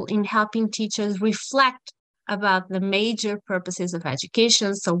important role in helping teachers reflect about the major purposes of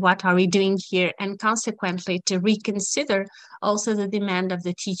education. So what are we doing here? And consequently, to reconsider also the demand of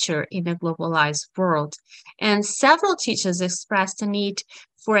the teacher in a globalized world. And several teachers expressed a need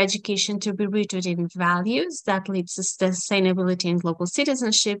for education to be rooted in values that lead to sustainability and global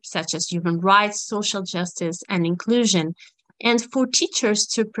citizenship, such as human rights, social justice, and inclusion. And for teachers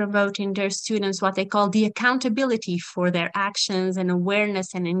to promote in their students what they call the accountability for their actions and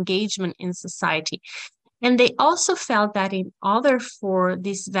awareness and engagement in society. And they also felt that in order for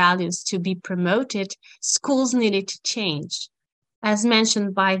these values to be promoted, schools needed to change. As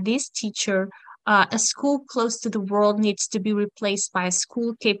mentioned by this teacher, A school close to the world needs to be replaced by a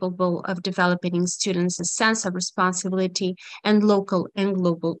school capable of developing in students a sense of responsibility and local and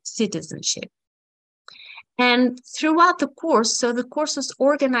global citizenship. And throughout the course, so the course was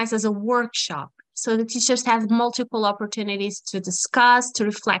organized as a workshop. So the teachers have multiple opportunities to discuss, to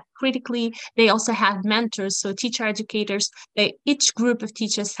reflect critically. They also have mentors. So teacher educators, each group of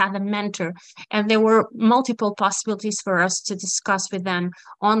teachers had a mentor. And there were multiple possibilities for us to discuss with them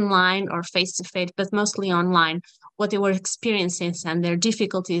online or face-to-face, but mostly online, what they were experiencing and their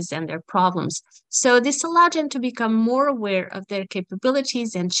difficulties and their problems. So this allowed them to become more aware of their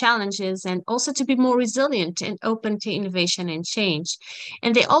capabilities and challenges, and also to be more resilient and open to innovation and change.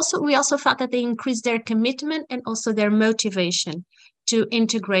 And we also felt that they increased their commitment and also their motivation to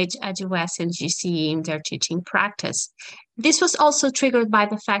integrate EduS and GCE in their teaching practice. This was also triggered by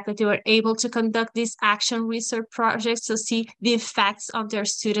the fact that they were able to conduct these action research projects to see the effects of their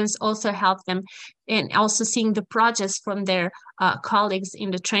students, also help them, and also seeing the projects from their colleagues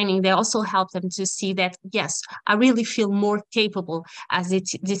in the training, they also help them to see that, yes, I really feel more capable, as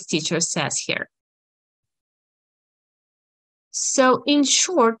this teacher says here. So in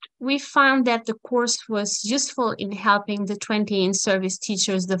short, we found that the course was useful in helping the 20 in-service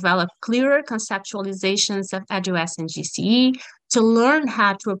teachers develop clearer conceptualizations of EduS and GCE, to learn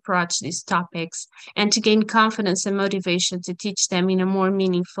how to approach these topics, and to gain confidence and motivation to teach them in a more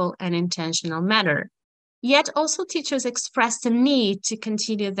meaningful and intentional manner. Yet also teachers expressed a need to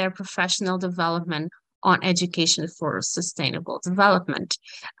continue their professional development on education for sustainable development.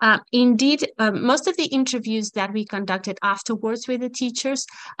 Indeed, most of the interviews that we conducted afterwards with the teachers,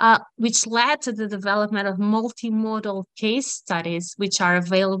 which led to the development of multimodal case studies, which are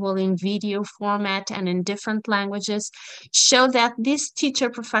available in video format and in different languages, show that this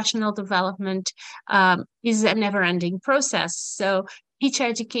teacher professional development is a never-ending process. So teacher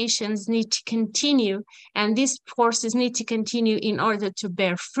educations need to continue, and these courses need to continue in order to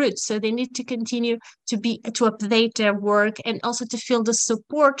bear fruit. So they need to continue to update their work, and also to feel the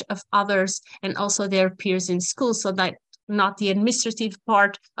support of others and also their peers in school, so that not the administrative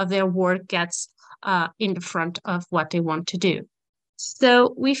part of their work gets in the front of what they want to do.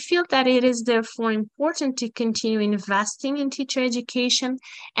 So we feel that it is therefore important to continue investing in teacher education.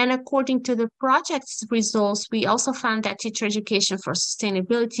 And according to the project's results, we also found that teacher education for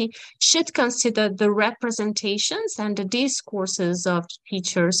sustainability should consider the representations and the discourses of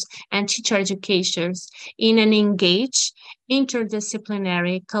teachers and teacher educators in an engaged,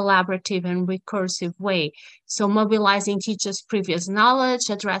 interdisciplinary, collaborative, and recursive way. So mobilizing teachers' previous knowledge,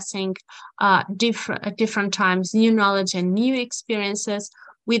 addressing at different times new knowledge and new experiences,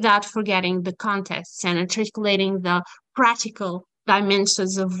 without forgetting the context, and articulating the practical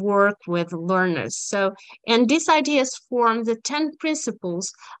dimensions of work with learners. So, and these ideas form the 10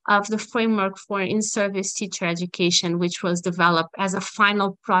 principles of the framework for in-service teacher education, which was developed as a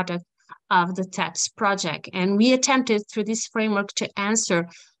final product of the TEPS project. And we attempted through this framework to answer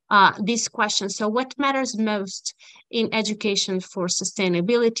these questions. So what matters most in education for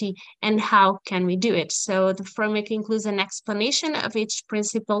sustainability, and how can we do it? So the framework includes an explanation of each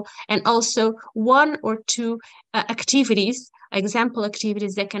principle, and also one or two example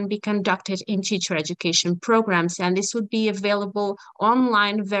activities that can be conducted in teacher education programs. And this would be available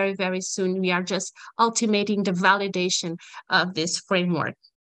online very, very soon. We are just ultimating the validation of this framework.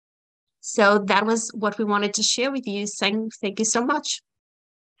 So that was what we wanted to share with you. Thank you so much.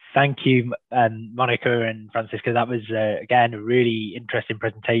 Thank you, Monica and Francisca. That was, again, a really interesting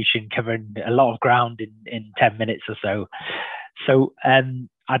presentation covering a lot of ground in 10 minutes or so. So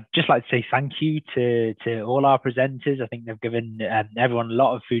I'd just like to say thank you to all our presenters. I think they've given everyone a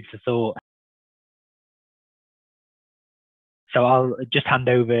lot of food for thought. So I'll just hand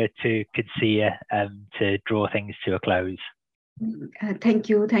over to Qudsia to draw things to a close. Thank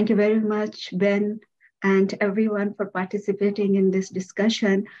you. Thank you very much, Ben, and everyone for participating in this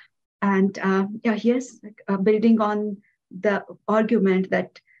discussion. And building on the argument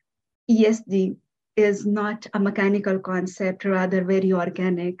that ESD is not a mechanical concept, rather very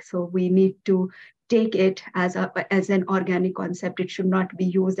organic. So we need to take it as an organic concept. It should not be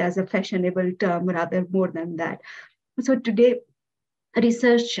used as a fashionable term, rather more than that. So today,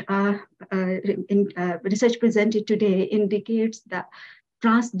 research presented today indicates the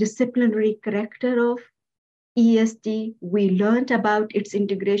transdisciplinary character of ESD. We learned about its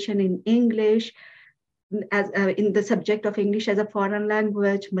integration in English, as in the subject of English as a foreign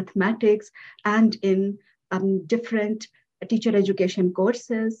language, mathematics, and in different teacher education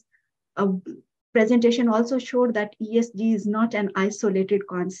courses. Presentation also showed that ESD is not an isolated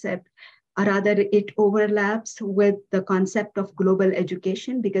concept. or rather it overlaps with the concept of global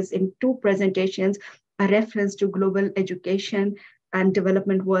education, because in two presentations, a reference to global education and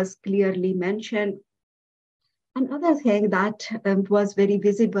development was clearly mentioned. Another thing that was very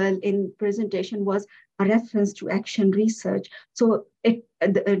visible in presentation was a reference to action research. So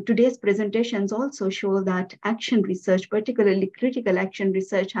today's presentations also show that action research, particularly critical action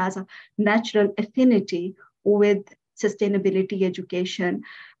research, has a natural affinity with sustainability education.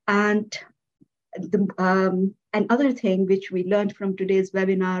 And another thing which we learned from today's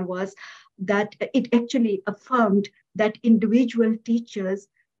webinar was that it actually affirmed that individual teachers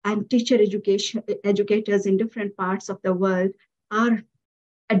and educators in different parts of the world are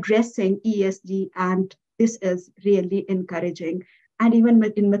addressing ESG, and this is really encouraging. And even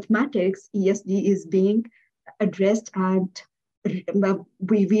in mathematics, ESG is being addressed, and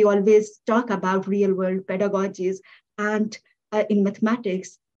we always talk about real-world pedagogies, and in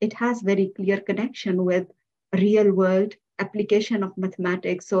mathematics, it has very clear connection with real-world application of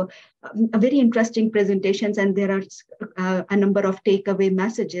mathematics. So very interesting presentations, and there are a number of takeaway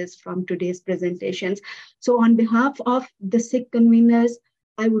messages from today's presentations. So on behalf of the SIG conveners,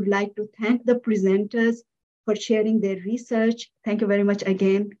 I would like to thank the presenters for sharing their research. Thank you very much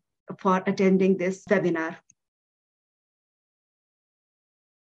again for attending this webinar.